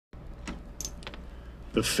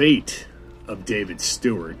The fate of David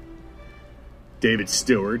Stewart. David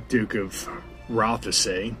Stewart, Duke of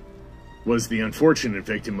Rothesay, was the unfortunate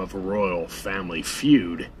victim of a royal family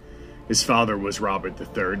feud. His father was Robert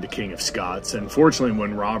III, the King of Scots. Unfortunately,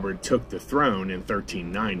 when Robert took the throne in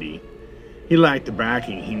 1390, he lacked the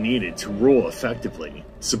backing he needed to rule effectively.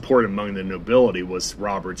 Support among the nobility was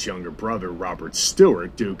Robert's younger brother, Robert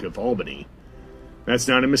Stewart, Duke of Albany. That's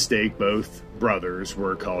not a mistake. Both brothers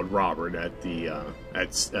were called Robert at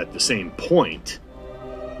the same point.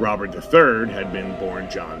 Robert III had been born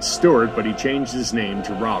John Stewart, but he changed his name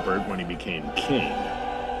to Robert when he became king.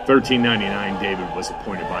 1399, David was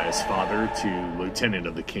appointed by his father to lieutenant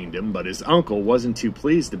of the kingdom, but his uncle wasn't too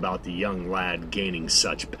pleased about the young lad gaining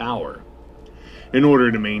such power. In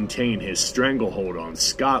order to maintain his stranglehold on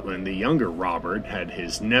Scotland, the younger Robert had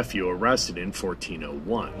his nephew arrested in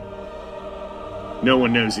 1401. No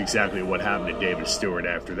one knows exactly what happened to David Stewart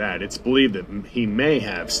after that. It's believed that he may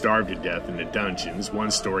have starved to death in the dungeons.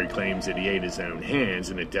 One story claims that he ate his own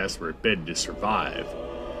hands in a desperate bid to survive.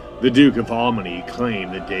 The Duke of Albany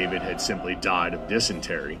claimed that David had simply died of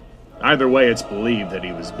dysentery. Either way, it's believed that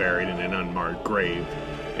he was buried in an unmarked grave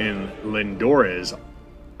in Lindores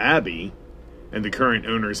Abbey, and the current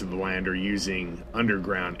owners of the land are using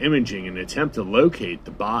underground imaging in an attempt to locate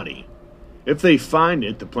the body. If they find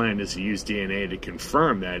it, the plan is to use DNA to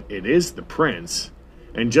confirm that it is the prince,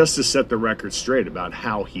 and just to set the record straight about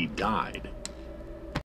how he died.